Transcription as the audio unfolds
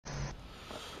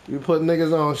We put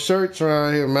niggas on shirts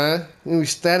around here, man. We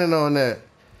standing on that.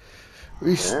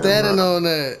 We standing on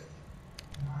that.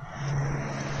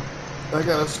 I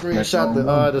got a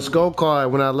screenshot the skull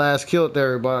card when I last killed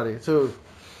everybody too.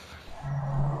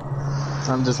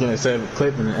 I'm just gonna save a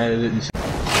clip and edit it and shit.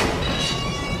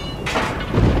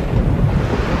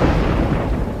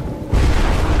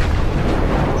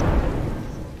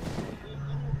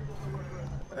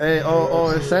 Hey,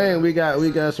 it's saying we got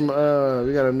some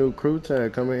we got a new crew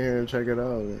tag. Come in here and check it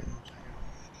out. Man.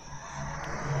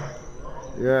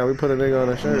 Yeah, we put a nigga on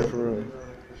a shirt for real.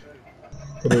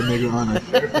 Put a nigga on a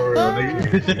shirt for real,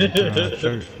 nigga.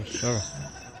 Shirt for sure.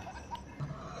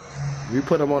 We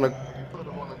put him on a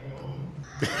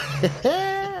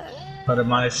Put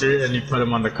him on a shirt and you put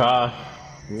him on the car.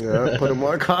 Yeah, put him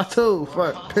on a car too.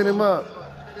 Fuck, pin him up.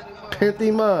 Pin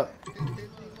him up.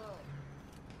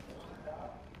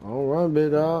 Don't run,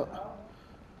 big dog.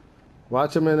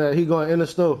 Watch him in that. He going in the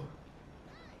store.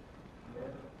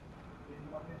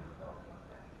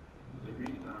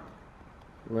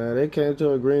 Man, they came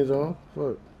to a green zone.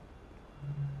 Fuck.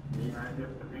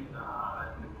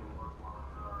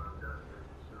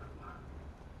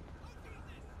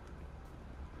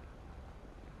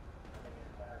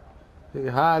 He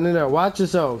hiding in there. Watch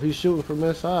yourself. He's shooting from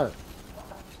inside.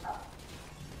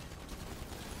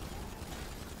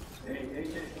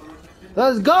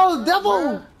 Let's go,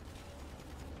 devil!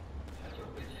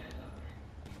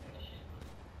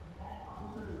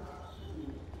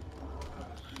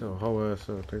 Shut your whole ass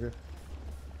up, nigga.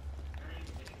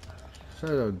 Shut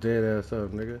your dead ass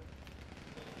up, nigga.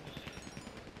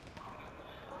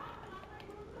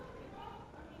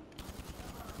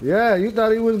 Yeah, you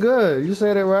thought he was good. You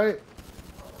said it right.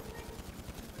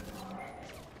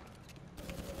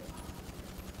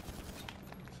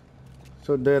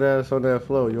 So dead ass on that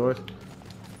floor, yours.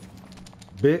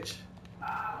 Bitch.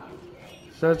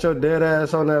 Shut your dead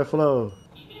ass on that floor.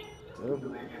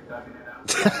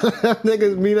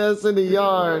 Niggas meet us in the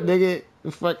yard, nigga.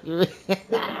 Fuck you.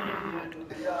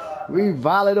 We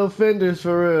violent offenders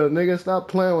for real. Nigga, stop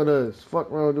playing with us. Fuck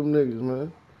wrong with them niggas,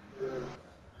 man.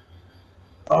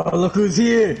 Oh, look who's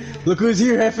here! Look who's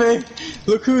here, Hefe!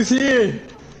 Look who's here!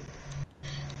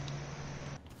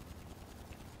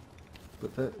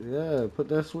 Put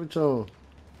that switch on.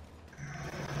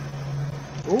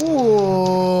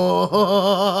 Ooh,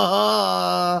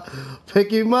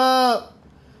 pick him up.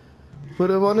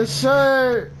 Put him on the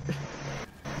shirt.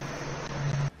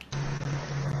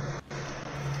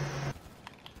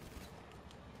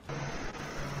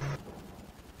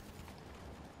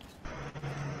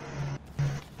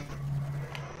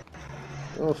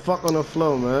 Don't fuck on the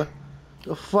floor, man.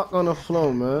 Don't fuck on the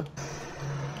floor, man.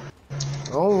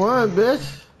 Don't run,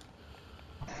 bitch.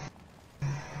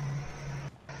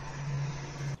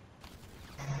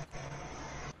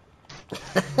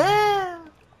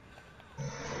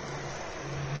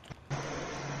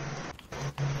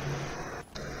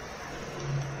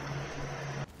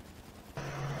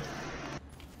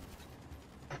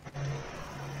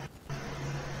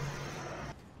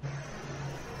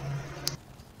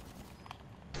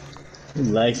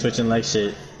 Like switching like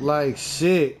shit. Like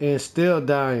shit and still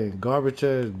dying. Garbage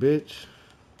ass bitch.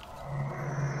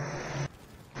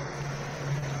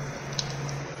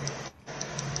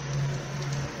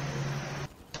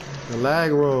 The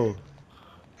lag roll.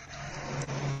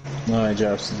 No, I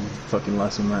dropped some fucking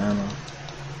lost of my ammo.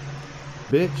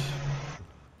 Bitch.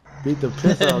 Beat the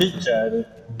piss out you. Tried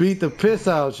it. Beat the piss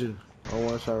out you. I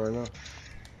want a shot right now.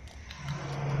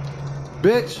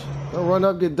 Bitch. Don't run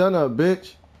up, get done up,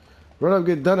 bitch. Run up,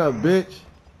 get done up, bitch.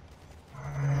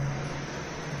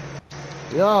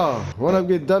 Yo, run up,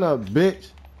 get done up, bitch.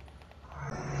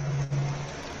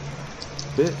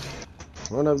 Bitch.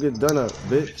 Run up, get done up,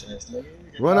 bitch.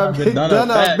 Run up, get done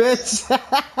up, bitch.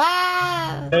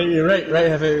 Hey, you're right,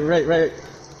 Hefe, right.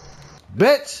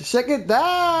 Bitch, shake it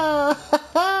down.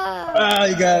 Ah,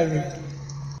 you got me.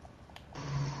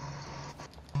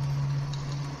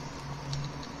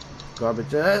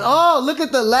 Garbage ass. Oh, look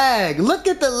at the lag. Look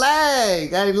at the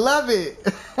lag. I love it.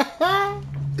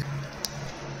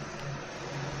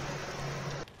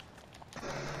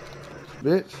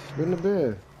 Bitch, spin the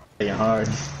bed. Getting hard.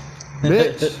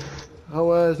 Bitch.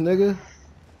 Hoe ass nigga.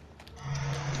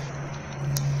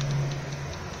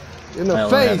 In the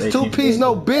face. 2-piece,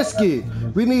 no biscuit.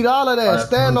 We need all of that.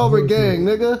 Stand over gang,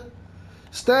 nigga.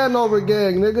 Stand over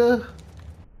gang, nigga.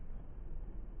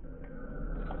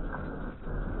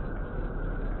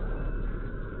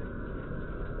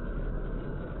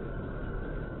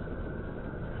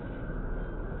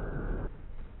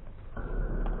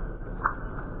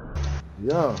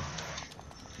 Yo.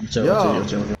 Yo.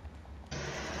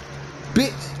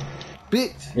 Bitch.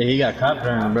 Bitch. Yeah, he got cop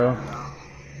gun, bro.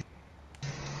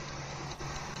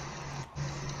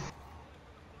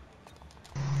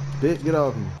 Bitch, get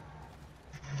off me.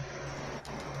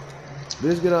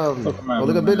 Bitch, get off me. Fuck my Oh,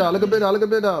 look at big dog. Look at big dog. Look at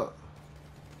big dog.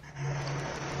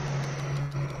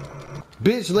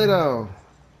 Bitch, lay down.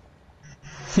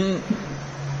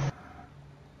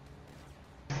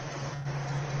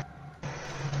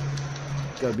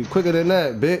 Gotta be quicker than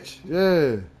that, bitch.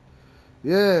 Yeah.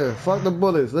 Yeah. Fuck the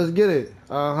bullets. Let's get it.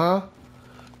 Uh-huh.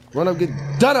 Run up, get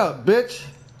done up, bitch.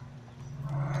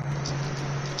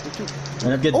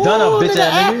 And if get done up, bitch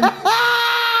ass nigga. nigga.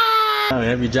 I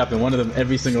have you dropping one of them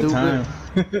every single Stupid.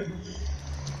 time.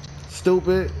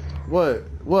 Stupid. What?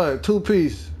 What?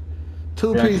 2-piece.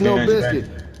 2-piece, Gotcha, no gotcha, biscuit.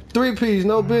 gotcha. 3-piece,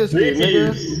 no biscuit, 3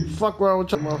 nigga. piece. Fuck around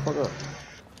with your motherfucker up.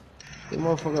 Get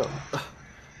motherfucker up.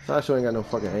 Sasha ain't got no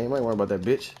fucking aim. I ain't worried about that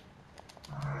bitch.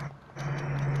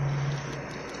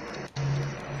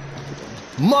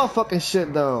 Motherfucking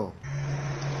shit down.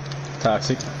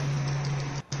 Toxic.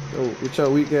 Yo, get your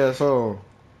weak ass on.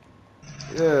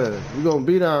 Yeah, you gonna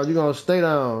be down. You gonna stay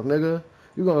down, nigga.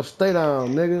 You gonna stay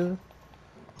down, nigga.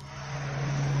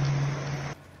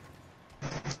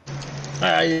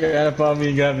 Ah, you got up on me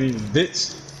and got me,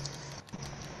 bitch.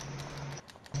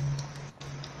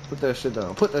 Put that shit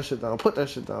down. Put that shit down. Put that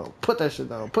shit down. Put that shit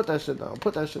down. Put that shit down.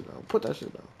 Put that shit down. Put that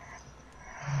shit down.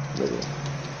 Nigga.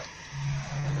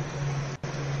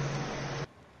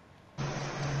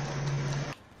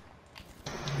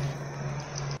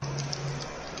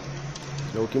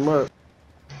 Yoke him up.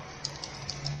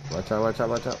 Watch out, watch out,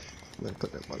 watch out. Man,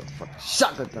 put that motherfucking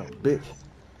shotgun down, bitch.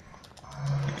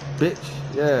 Bitch.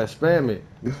 Yeah, spam it.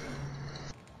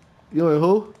 You and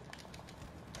who?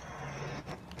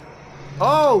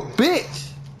 Oh,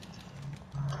 bitch!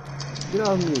 Get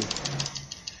off me.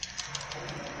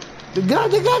 The gun,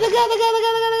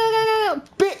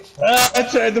 bitch! I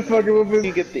tried to fucking with him.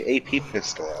 You get the AP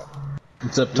pistol out.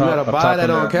 It's up top. You gotta up buy top that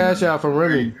in on the- Cash Out from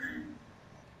Remy.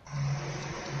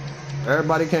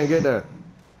 Everybody can't get that.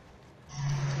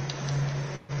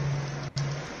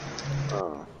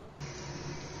 Oh.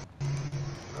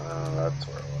 That's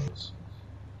where it was.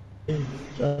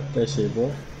 Drop that shit,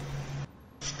 boy.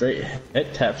 Straight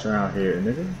head taps around here,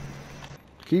 nigga.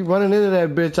 Keep running into that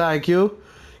bitch, IQ.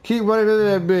 Keep running into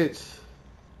that bitch.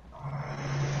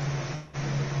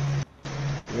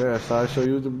 Yeah, so I show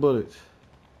you the bullets.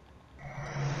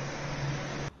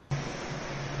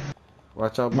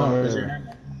 Watch out, Come on, my where's your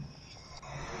hand?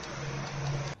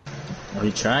 Oh,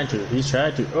 he trying to. He's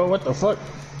trying to. Oh, what the fuck?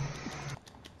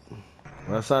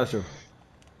 That's Sasha.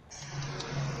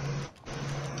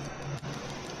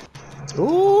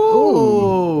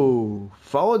 Ooh.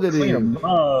 Folded Clean him. him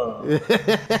up.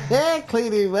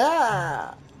 Clean him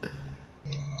up.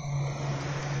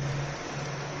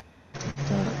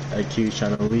 IQ's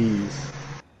trying to leave.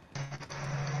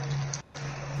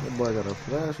 That boy got a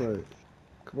flashlight.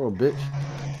 Come on, bitch.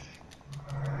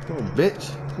 Come on,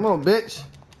 bitch. Come on, bitch.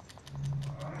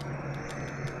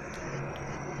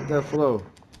 Get that flow.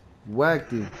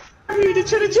 Whacked him. You're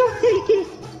trying to join.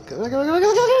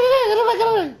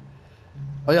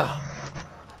 Oh, yeah.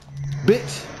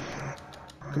 Bitch.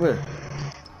 Come here.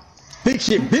 Big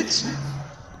shit, bitch.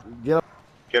 Get up.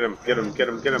 Get him, get him, get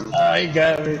him, get him. Ah, he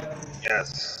got me.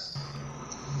 Yes.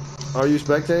 Are you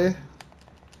spectating?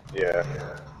 Yeah.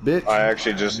 Bitch. I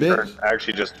actually just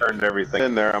Bitch. turned everything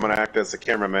in there. I'm gonna act as the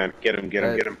cameraman. Get him, get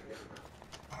him, Hey. get him.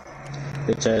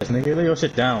 Bitch ass nigga. Lay your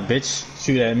shit down, bitch.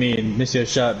 Shoot at me and miss your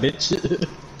shot, bitch.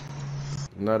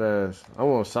 Nut ass. I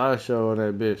want sideshow on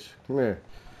that bitch. Come here.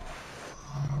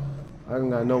 I ain't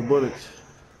got no bullets.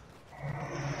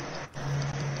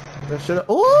 That shit.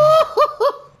 Ooh!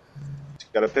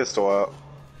 Got a pistol out.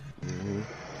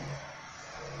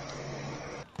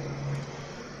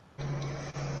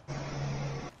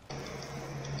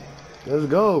 Let's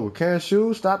go. Can't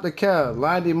shoot. Stop the cab.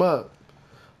 Lined him up.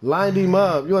 Lined him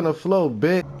up. You on the floor,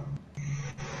 bitch.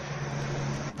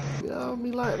 Get off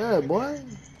me like that, boy.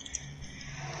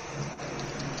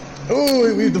 Oh,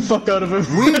 he weaved the fuck out of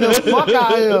him. Weed the fuck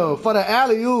out of him for the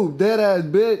alley-oop, dead ass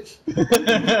bitch.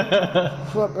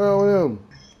 Fuck around with him.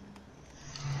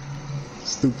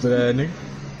 Stupid ass nigga.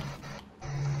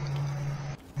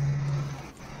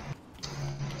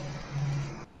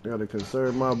 Gotta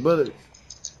conserve my bullets.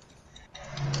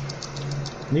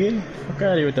 Nigga, fuck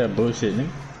out of here with that bullshit, nigga.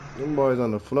 Them boys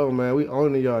on the floor, man. We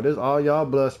owning y'all. This all y'all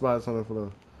blood spots on the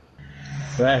floor.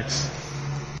 Facts.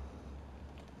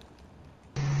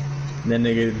 That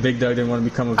nigga, Big Dog didn't want to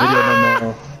become a video no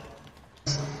more.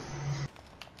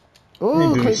 Ooh,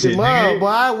 Ain't doing click shit, him up, nigga.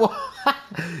 boy.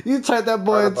 You turned that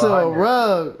boy Right into a behind you.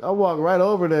 rug. I walked right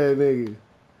over that nigga.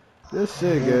 This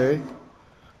shit, gang.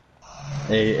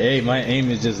 Hey, my aim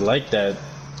is just like that.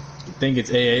 You think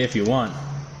it's AA if you want.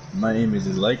 My aim is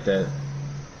just like that.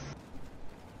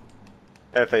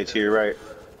 FA to your right.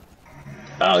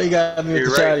 Oh, you got me with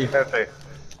You're the right. shotty. FA.